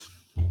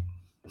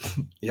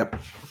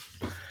Yep.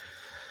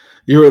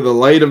 You are the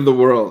light of the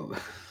world.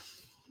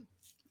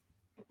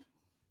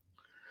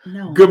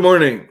 No. Good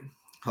morning.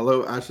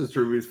 Hello, Ashes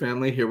to Reviews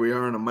family. Here we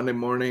are on a Monday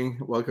morning.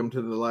 Welcome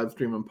to the live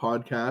stream and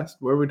podcast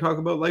where we talk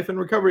about life and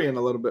recovery and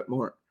a little bit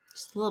more.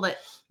 Just a little bit.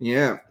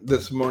 Yeah,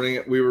 this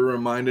morning we were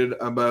reminded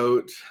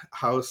about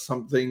how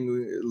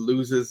something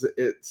loses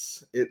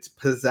its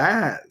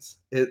pizzazz,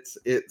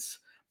 its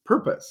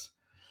purpose,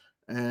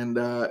 and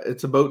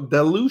it's about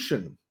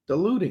diluting.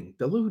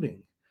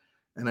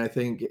 And I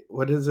think,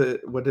 what is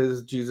it? What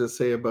does Jesus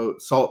say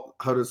about salt?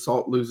 How does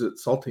salt lose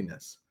its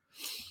saltiness?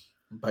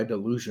 By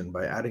dilution,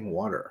 by adding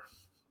water,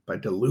 by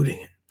diluting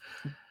it.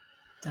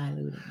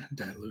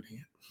 Diluting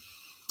it.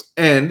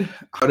 And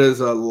how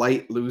does a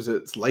light lose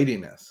its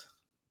lightiness?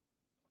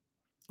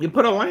 You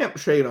put a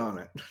lampshade on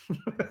it.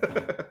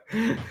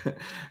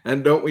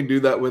 And don't we do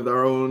that with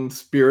our own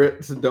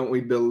spirits? Don't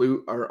we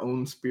dilute our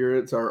own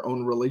spirits, our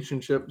own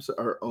relationships,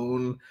 our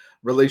own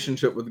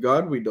relationship with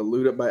God? We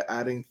dilute it by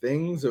adding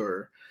things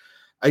or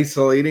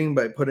isolating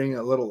by putting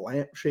a little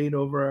lampshade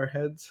over our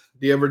heads.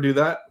 Do you ever do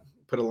that?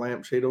 Put a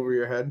lampshade over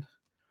your head?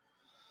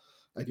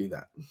 I do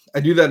that. I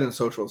do that in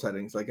social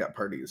settings, like at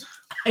parties.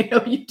 I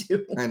know you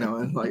do. I know.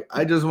 And like,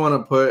 I just want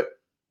to put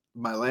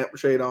my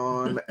lampshade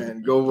on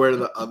and go where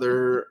the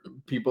other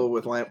people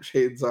with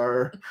lampshades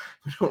are.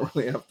 We don't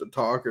really have to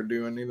talk or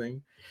do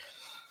anything.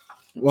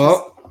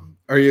 Well,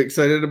 are you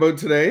excited about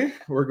today?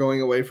 We're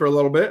going away for a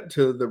little bit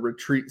to the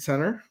retreat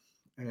center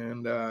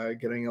and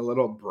getting a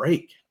little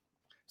break.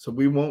 So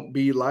we won't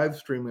be live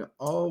streaming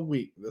all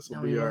week. This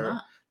will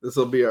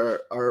be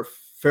our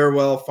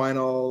farewell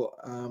final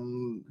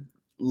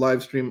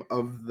live stream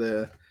of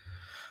the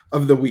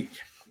week.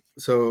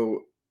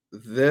 So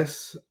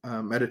this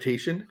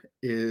meditation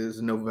is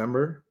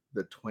November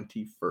the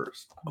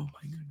 21st. Oh my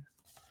goodness.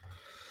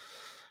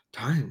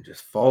 Time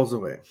just falls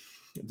away.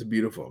 It's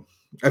beautiful.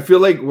 I feel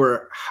like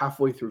we're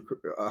halfway through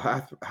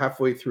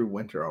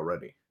winter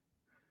already.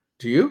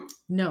 Do you?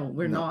 No,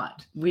 we're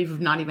not. We've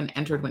not even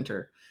entered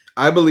winter.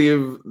 I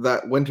believe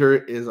that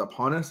winter is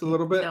upon us a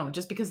little bit. No,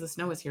 just because the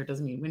snow is here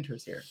doesn't mean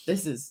winter's here.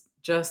 This is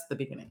just the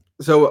beginning.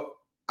 So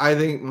I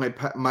think my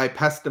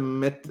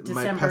December,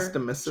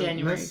 pessimism,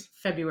 January,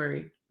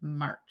 February,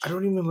 March. I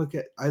look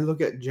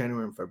at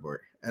January and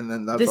February, and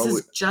then that's this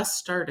is just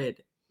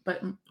started,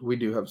 but we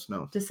do have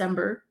snow.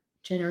 December,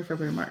 January,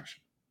 February, March.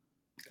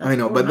 I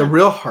know, but the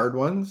real hard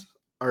ones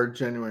are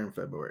January and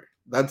February.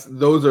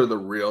 Those are the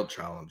real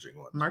challenging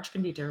ones. March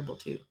can be terrible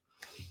too.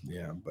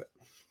 Yeah, but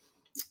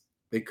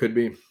they could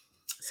be.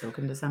 So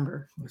can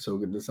December.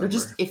 They're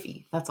just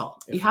iffy. That's all.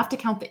 You have to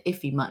count the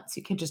iffy months.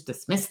 You can't just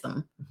dismiss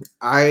them.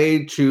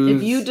 I choose.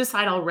 If you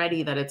decide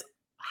already that it's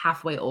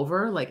halfway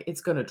over, like, it's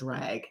going to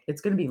drag.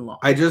 It's going to be long.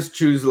 I just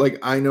choose, like,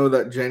 I know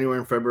that January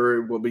and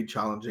February will be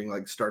challenging.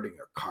 Like, starting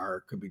your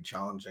car could be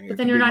challenging. But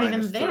then you're not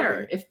even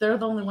there. If they're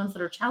the only ones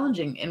that are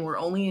challenging and we're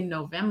only in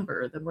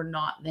November, then we're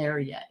not there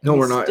yet. No,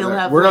 we're not.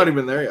 We're not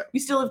even there yet. We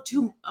still have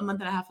a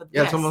month and a half of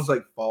it's almost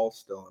like fall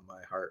still in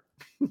my heart.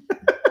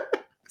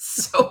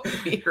 So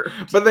weird.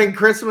 But then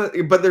Christmas,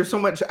 but there's so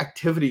much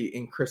activity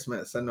in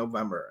Christmas and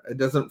November. It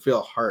doesn't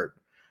feel hard.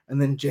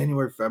 And then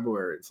January,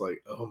 February, it's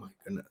like, oh my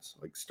goodness,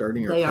 like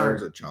starting your car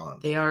is a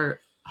challenge. They are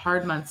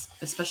hard months,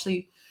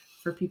 especially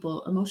for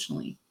people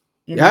emotionally.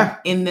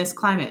 In this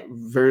climate.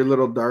 Very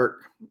little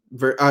dark,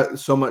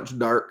 so much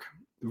dark,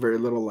 very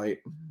little light.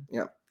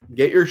 Yeah.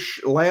 Get your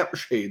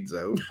lampshades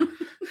out.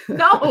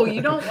 No,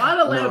 you don't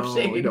want a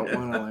lampshade. No, we don't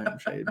want a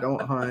lampshade.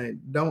 Don't hide.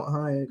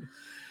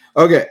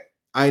 Okay.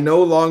 I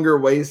no longer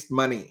waste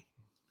money.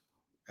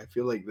 I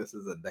feel like this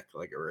is a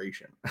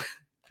declaration.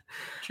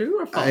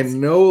 True or false? I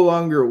no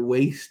longer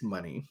waste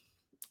money,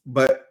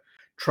 but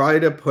try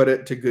to put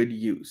it to good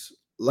use.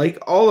 Like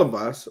all of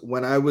us,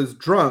 when I was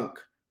drunk,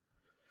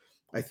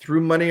 I threw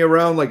money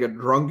around like a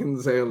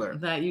drunken sailor.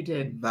 That you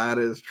did. That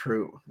is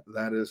true.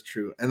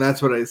 And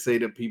that's what I say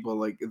to people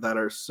like that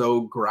are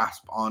so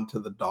grasped onto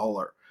the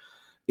dollar.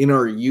 In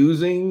our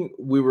using,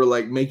 we were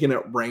like making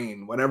it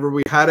rain. Whenever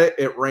we had it,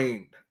 it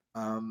rained.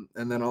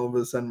 And then all of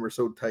a sudden we're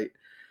so tight.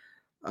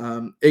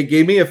 It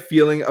gave me a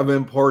feeling of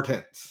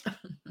importance.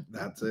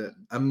 That's it.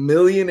 A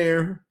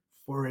millionaire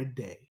for a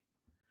day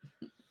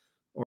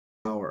or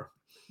an hour.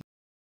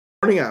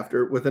 Morning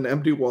after, with an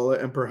empty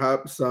wallet and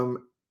perhaps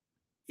some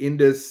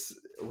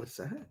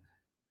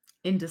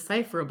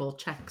indecipherable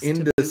checks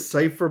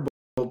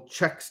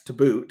to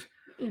boot.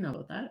 You know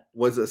about that.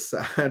 Was a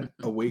sad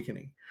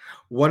awakening.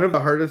 One of the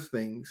hardest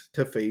things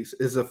to face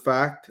is the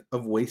fact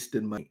of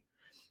wasted money.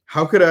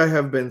 How could I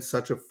have been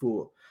such a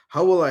fool?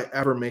 How will I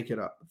ever make it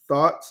up?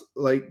 Thoughts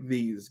like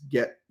these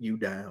get you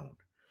down.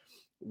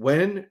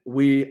 When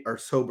we are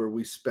sober,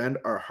 we spend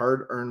our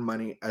hard-earned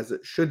money as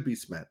it should be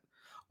spent.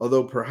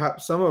 Although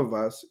perhaps some of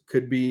us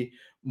could be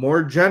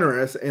more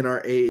generous in our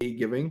AA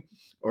giving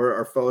or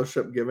our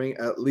fellowship giving,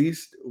 at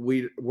least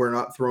we're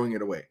not throwing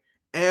it away.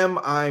 Am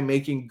I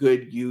making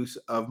good use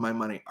of my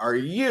money? Are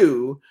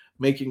you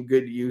making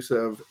good use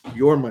of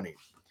your money?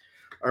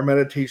 Our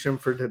meditation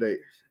for today.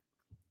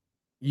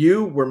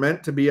 You were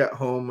meant to be at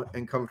home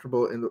and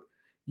comfortable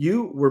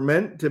You were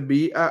meant to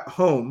be at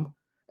home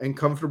and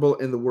comfortable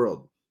in the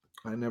world.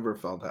 I never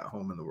felt at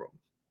home in the world.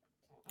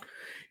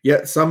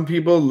 Yet some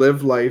people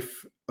live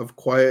life of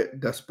quiet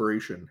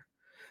desperation.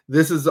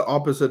 This is the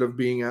opposite of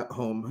being at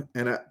home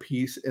and at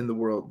peace in the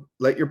world.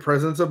 Let your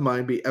presence of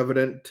mind be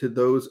evident to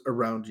those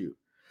around you.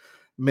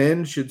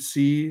 Men should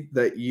see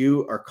that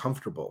you are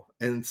comfortable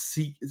and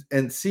seeing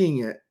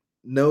it,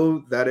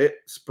 know that it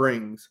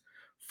springs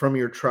from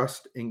your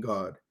trust in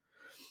God.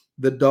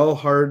 The dull,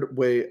 hard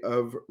way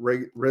of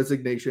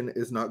resignation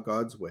is not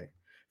God's way.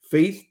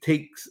 Faith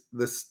takes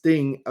the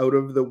sting out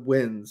of the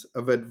winds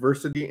of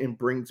adversity and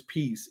brings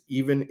peace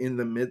even in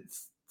the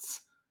midst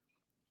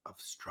of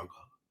struggle.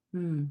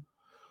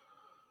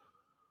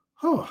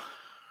 Oh,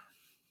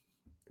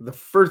 the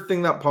first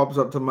thing that pops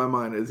up to my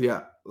mind is,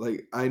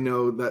 like, I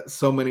know that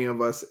so many of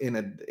us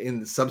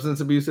in substance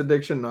abuse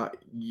addiction, not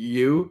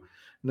you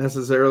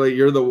necessarily,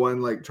 you're the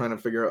one like trying to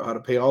figure out how to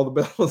pay all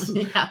the bills.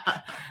 Yeah.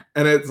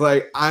 And it's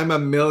like, I'm a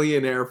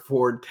millionaire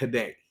for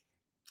today.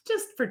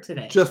 Just for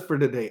today. Just for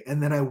today.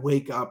 And then I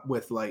wake up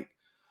with like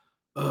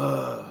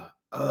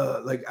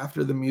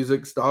after the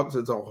music stops,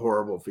 it's a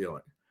horrible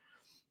feeling.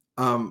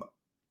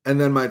 And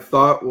then my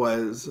thought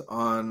was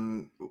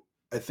on,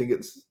 I think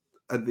it's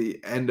at the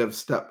end of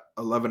step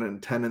 11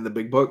 and 10 in the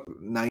big book,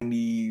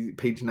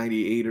 page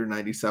 98 or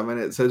 97,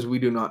 it says we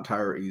do not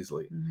tire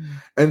easily. Mm-hmm.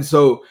 And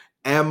so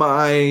am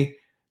I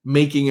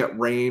making it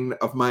rain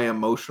of my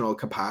emotional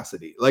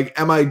capacity? Like,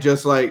 am I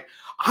just like,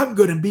 I'm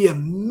going to be a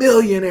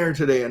millionaire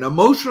today, an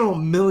emotional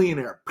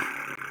millionaire?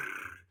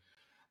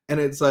 And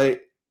it's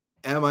like,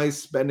 am I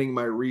spending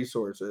my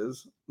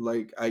resources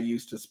like I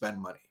used to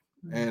spend money?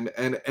 Mm-hmm.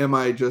 And am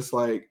I just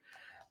like,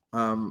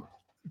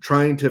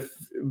 trying to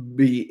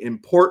be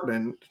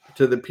important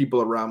to the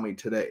people around me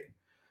today?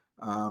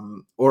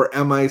 Or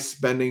am I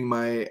spending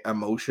my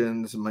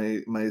emotions,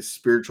 my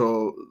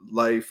spiritual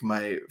life,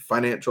 my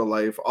financial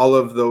life, all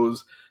of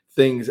those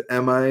things,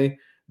 am I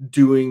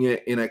doing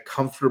it in a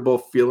comfortable,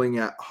 feeling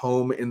at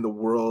home in the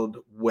world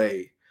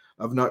way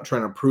of not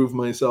trying to prove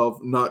myself,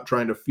 not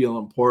trying to feel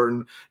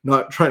important,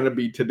 not trying to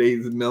be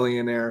today's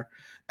millionaire?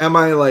 Am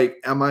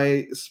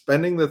I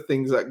spending the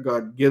things that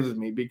God gives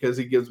me, because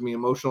he gives me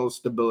emotional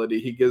stability,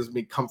 he gives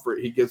me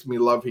comfort, he gives me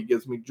love, he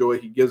gives me joy,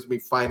 he gives me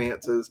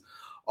finances.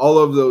 All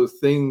of those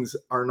things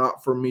are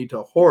not for me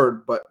to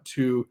hoard, but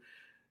to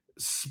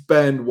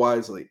spend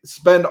wisely,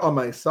 spend on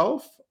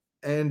myself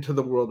and to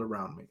the world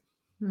around me.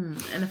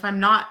 And if I'm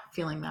not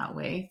feeling that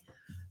way,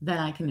 then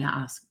I can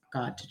ask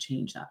God to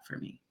change that for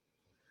me.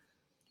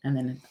 And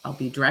then I'll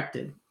be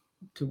directed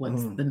to what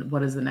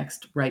is the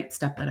next right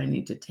step that I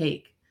need to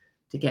take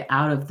to get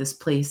out of this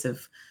place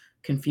of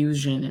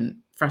confusion and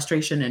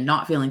frustration and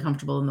not feeling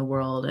comfortable in the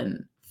world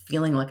and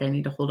feeling like I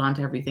need to hold on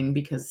to everything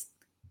because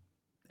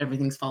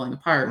everything's falling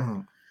apart.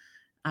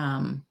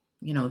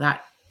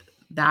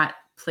 That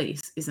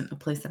place isn't a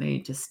place that I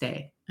need to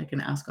stay. I can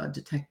ask God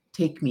to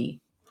take me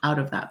out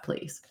of that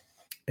place.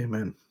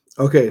 Amen.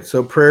 Okay,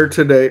 so prayer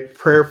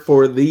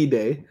for the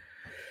day.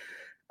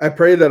 I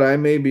pray that I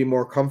may be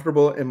more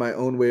comfortable in my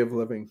own way of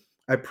living.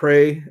 I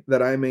pray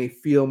that I may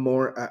feel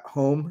more at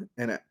home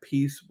and at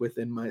peace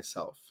within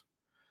myself.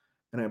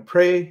 And I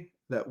pray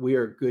that we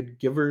are good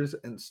givers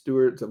and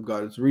stewards of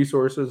God's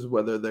resources,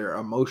 whether they're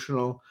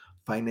emotional,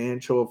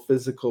 financial,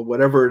 physical,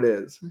 whatever it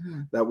is,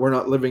 that we're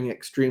not living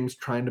extremes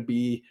trying to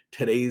be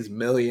today's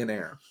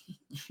millionaire.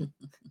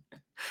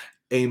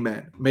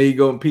 Amen. May you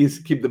go in peace,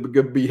 keep the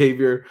good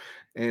behavior,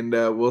 and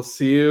we'll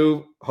see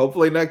you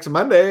hopefully next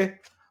Monday.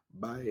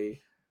 Bye.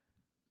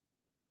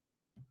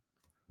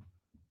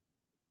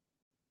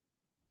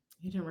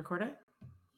 You didn't record it?